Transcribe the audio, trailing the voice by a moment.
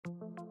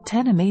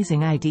10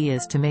 Amazing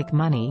Ideas to Make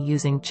Money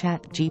Using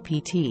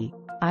ChatGPT,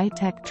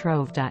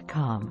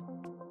 itechtrove.com.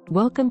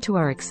 Welcome to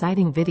our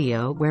exciting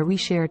video where we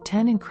share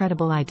 10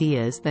 incredible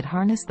ideas that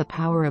harness the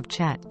power of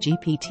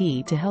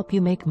ChatGPT to help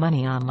you make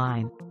money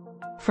online.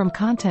 From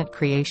content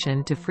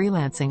creation to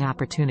freelancing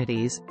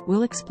opportunities,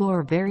 we'll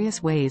explore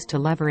various ways to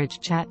leverage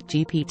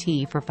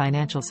ChatGPT for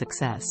financial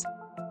success.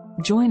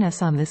 Join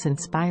us on this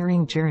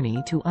inspiring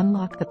journey to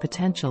unlock the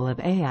potential of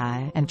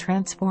AI and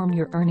transform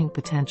your earning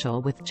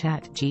potential with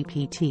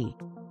ChatGPT.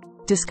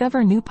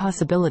 Discover new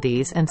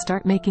possibilities and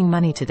start making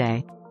money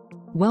today.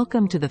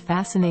 Welcome to the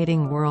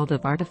fascinating world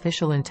of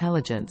artificial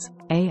intelligence,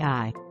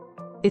 AI.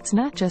 It's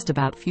not just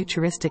about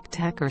futuristic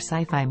tech or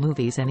sci-fi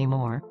movies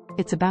anymore,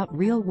 it's about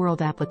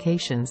real-world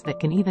applications that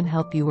can even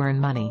help you earn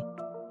money.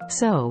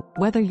 So,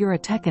 whether you're a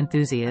tech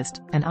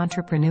enthusiast, an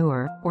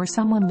entrepreneur, or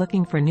someone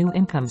looking for new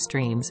income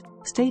streams,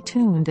 stay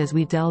tuned as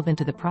we delve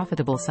into the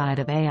profitable side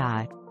of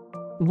AI.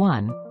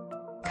 1.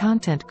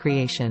 Content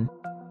creation.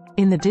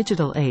 In the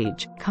digital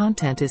age,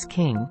 content is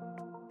king.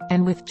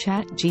 And with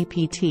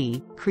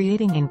ChatGPT,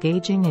 creating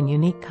engaging and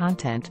unique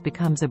content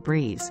becomes a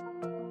breeze.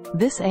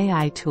 This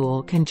AI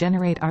tool can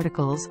generate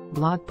articles,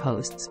 blog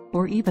posts,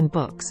 or even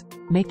books,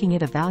 making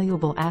it a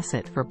valuable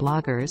asset for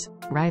bloggers,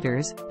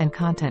 writers, and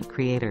content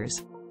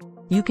creators.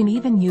 You can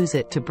even use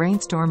it to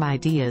brainstorm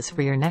ideas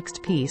for your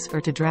next piece or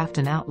to draft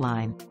an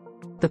outline.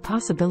 The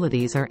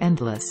possibilities are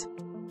endless.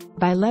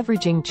 By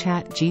leveraging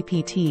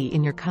ChatGPT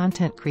in your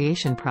content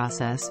creation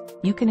process,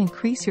 you can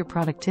increase your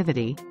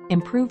productivity,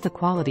 improve the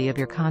quality of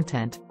your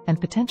content, and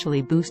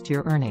potentially boost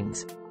your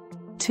earnings.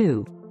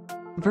 2.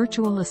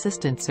 Virtual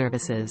assistant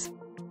services.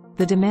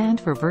 The demand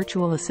for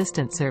virtual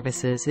assistant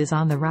services is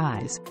on the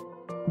rise.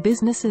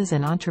 Businesses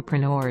and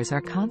entrepreneurs are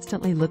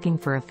constantly looking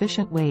for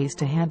efficient ways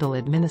to handle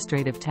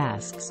administrative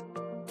tasks.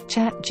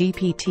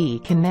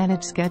 ChatGPT can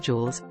manage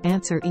schedules,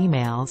 answer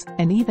emails,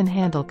 and even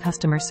handle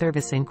customer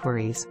service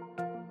inquiries.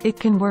 It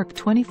can work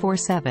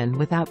 24/7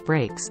 without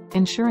breaks,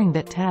 ensuring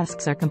that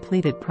tasks are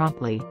completed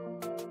promptly.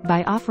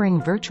 By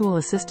offering virtual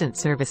assistant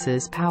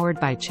services powered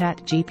by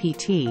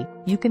ChatGPT,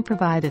 you can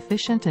provide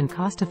efficient and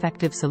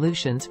cost-effective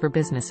solutions for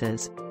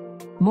businesses.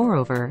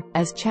 Moreover,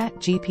 as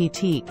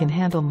ChatGPT can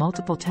handle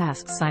multiple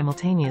tasks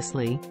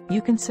simultaneously,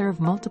 you can serve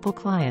multiple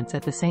clients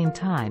at the same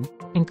time,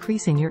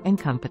 increasing your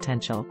income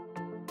potential.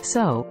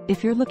 So,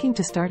 if you're looking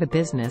to start a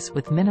business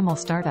with minimal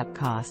startup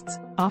costs,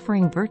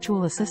 offering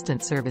virtual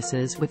assistant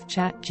services with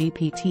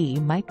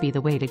ChatGPT might be the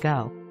way to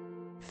go.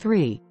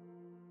 3.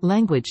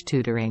 Language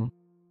tutoring.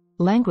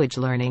 Language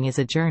learning is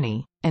a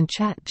journey, and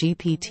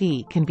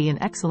ChatGPT can be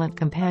an excellent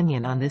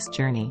companion on this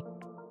journey.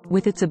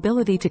 With its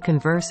ability to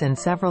converse in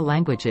several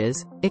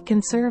languages, it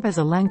can serve as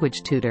a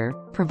language tutor,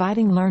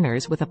 providing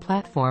learners with a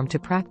platform to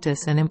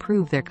practice and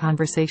improve their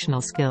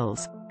conversational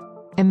skills.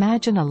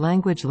 Imagine a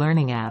language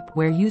learning app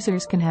where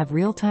users can have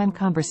real-time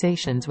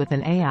conversations with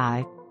an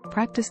AI,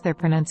 practice their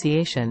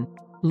pronunciation,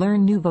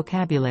 learn new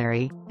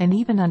vocabulary, and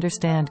even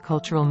understand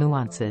cultural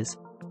nuances.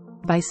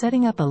 By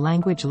setting up a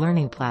language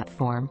learning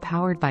platform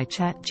powered by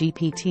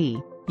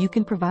ChatGPT, you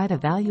can provide a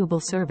valuable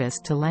service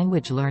to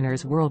language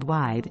learners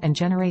worldwide and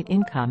generate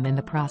income in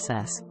the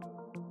process.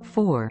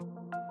 4.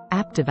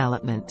 App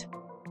development.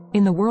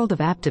 In the world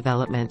of app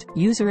development,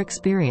 user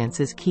experience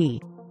is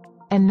key.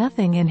 And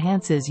nothing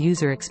enhances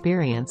user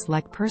experience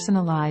like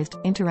personalized,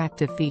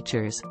 interactive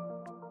features.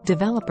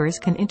 Developers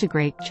can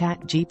integrate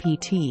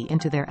ChatGPT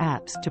into their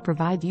apps to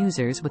provide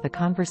users with a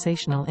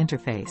conversational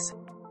interface.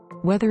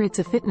 Whether it's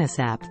a fitness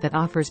app that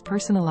offers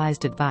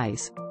personalized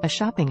advice, a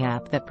shopping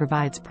app that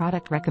provides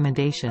product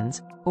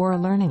recommendations, or a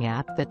learning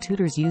app that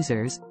tutors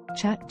users,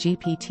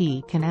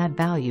 ChatGPT can add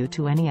value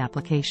to any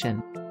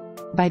application.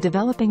 By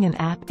developing an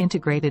app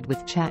integrated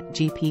with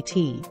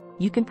ChatGPT,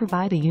 you can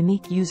provide a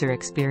unique user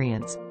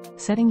experience,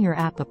 setting your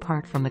app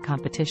apart from the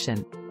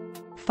competition.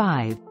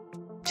 5.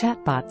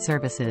 Chatbot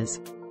services.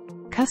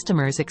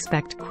 Customers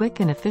expect quick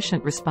and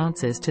efficient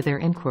responses to their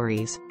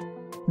inquiries.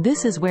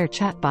 This is where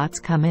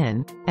chatbots come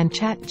in, and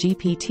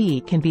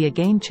ChatGPT can be a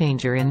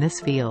game-changer in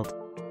this field.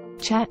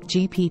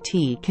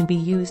 ChatGPT can be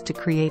used to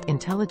create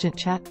intelligent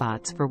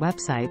chatbots for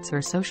websites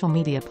or social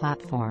media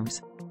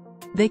platforms.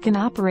 They can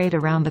operate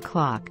around the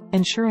clock,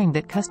 ensuring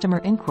that customer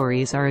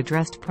inquiries are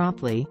addressed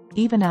promptly,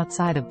 even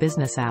outside of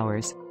business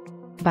hours.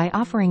 By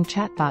offering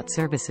chatbot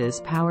services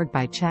powered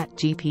by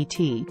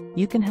ChatGPT,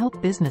 you can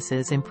help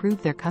businesses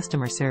improve their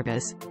customer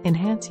service,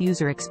 enhance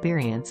user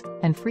experience,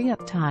 and free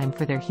up time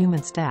for their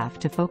human staff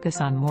to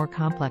focus on more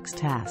complex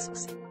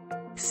tasks.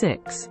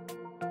 6.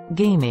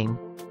 Gaming.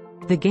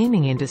 The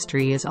gaming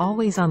industry is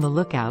always on the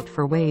lookout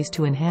for ways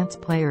to enhance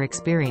player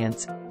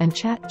experience, and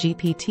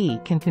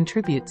ChatGPT can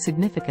contribute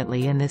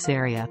significantly in this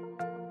area.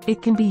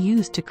 It can be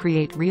used to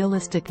create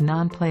realistic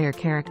non-player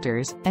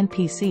characters,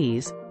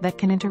 NPCs, that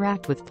can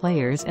interact with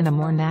players in a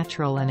more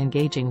natural and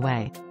engaging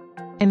way.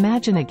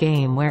 Imagine a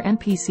game where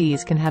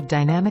NPCs can have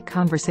dynamic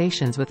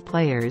conversations with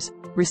players,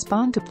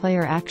 respond to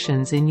player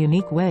actions in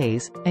unique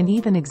ways, and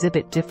even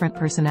exhibit different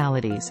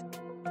personalities.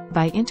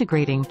 By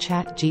integrating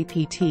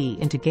ChatGPT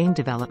into game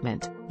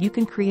development, you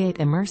can create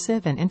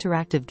immersive and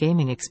interactive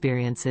gaming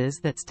experiences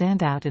that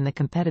stand out in the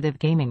competitive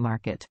gaming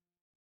market.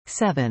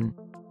 7.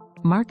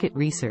 Market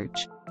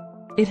research.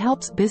 It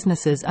helps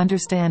businesses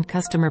understand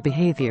customer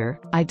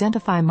behavior,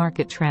 identify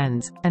market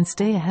trends, and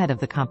stay ahead of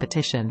the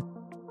competition.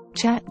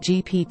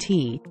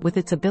 ChatGPT, with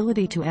its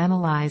ability to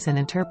analyze and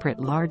interpret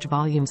large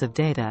volumes of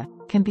data,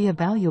 can be a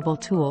valuable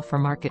tool for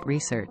market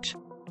research.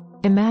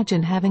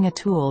 Imagine having a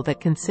tool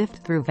that can sift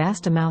through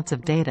vast amounts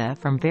of data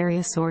from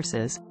various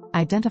sources,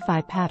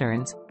 identify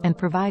patterns, and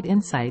provide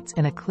insights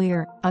in a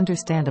clear,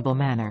 understandable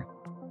manner.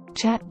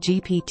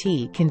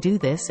 ChatGPT can do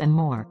this and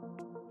more.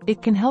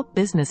 It can help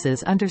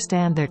businesses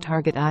understand their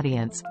target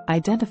audience,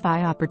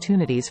 identify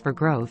opportunities for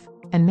growth,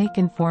 and make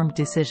informed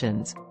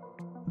decisions.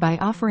 By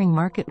offering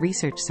market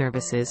research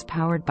services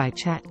powered by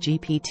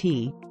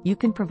ChatGPT, you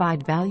can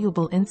provide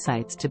valuable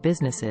insights to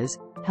businesses,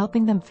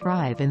 helping them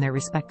thrive in their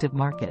respective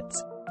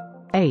markets.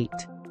 8.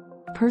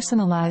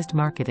 Personalized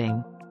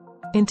marketing.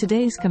 In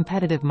today's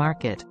competitive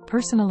market,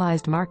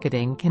 personalized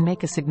marketing can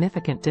make a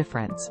significant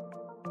difference.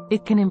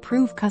 It can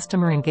improve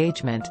customer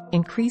engagement,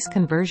 increase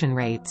conversion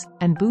rates,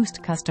 and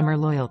boost customer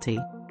loyalty.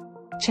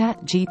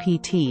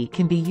 ChatGPT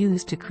can be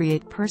used to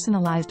create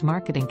personalized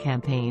marketing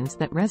campaigns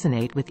that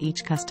resonate with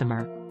each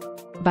customer.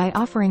 By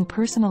offering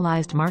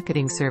personalized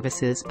marketing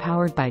services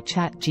powered by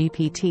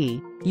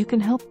ChatGPT, you can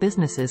help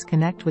businesses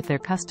connect with their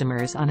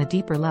customers on a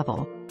deeper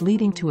level,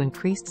 leading to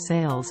increased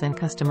sales and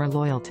customer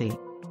loyalty.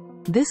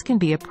 This can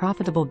be a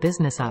profitable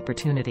business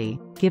opportunity,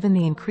 given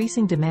the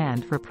increasing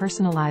demand for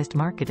personalized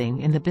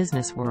marketing in the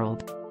business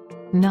world.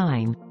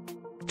 9.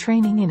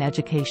 Training in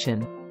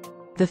education.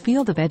 The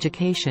field of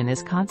education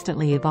is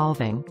constantly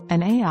evolving,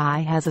 and AI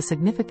has a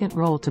significant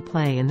role to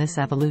play in this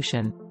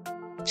evolution.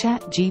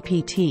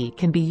 ChatGPT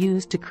can be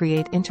used to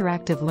create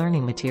interactive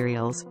learning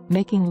materials,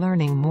 making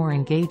learning more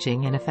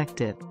engaging and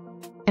effective.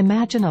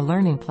 Imagine a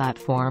learning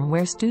platform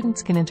where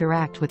students can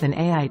interact with an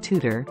AI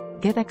tutor,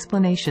 get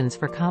explanations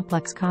for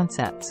complex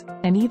concepts,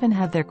 and even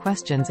have their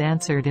questions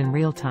answered in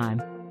real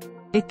time.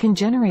 It can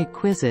generate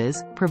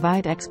quizzes,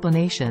 provide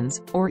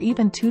explanations, or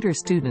even tutor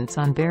students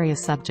on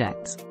various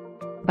subjects.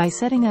 By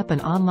setting up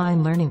an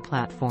online learning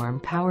platform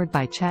powered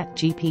by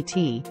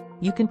ChatGPT,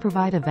 you can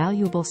provide a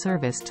valuable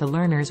service to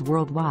learners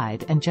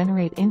worldwide and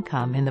generate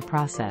income in the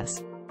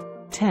process.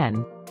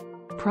 10.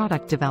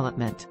 Product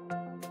development.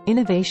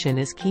 Innovation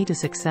is key to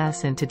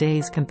success in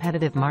today's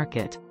competitive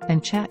market,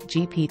 and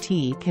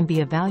ChatGPT can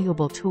be a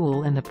valuable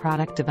tool in the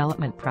product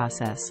development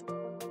process.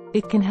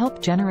 It can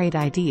help generate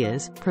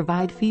ideas,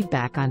 provide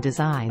feedback on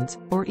designs,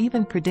 or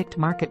even predict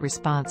market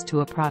response to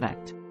a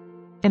product.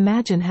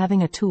 Imagine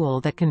having a tool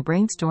that can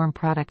brainstorm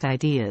product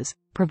ideas,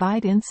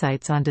 provide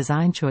insights on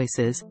design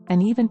choices,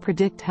 and even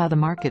predict how the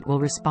market will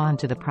respond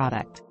to the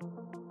product.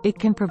 It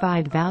can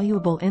provide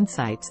valuable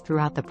insights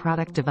throughout the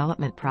product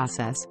development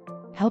process,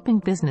 helping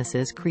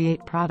businesses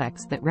create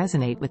products that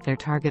resonate with their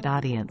target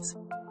audience.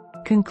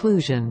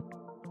 Conclusion.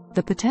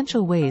 The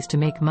potential ways to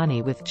make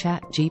money with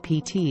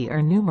ChatGPT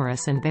are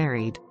numerous and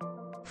varied.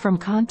 From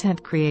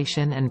content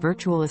creation and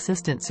virtual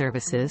assistant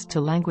services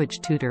to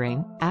language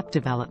tutoring, app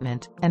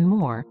development, and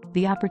more,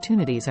 the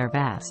opportunities are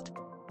vast.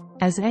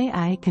 As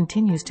AI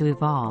continues to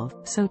evolve,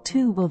 so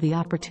too will the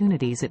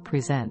opportunities it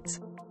presents.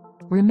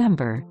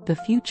 Remember, the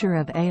future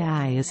of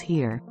AI is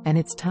here, and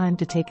it's time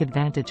to take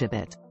advantage of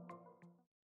it.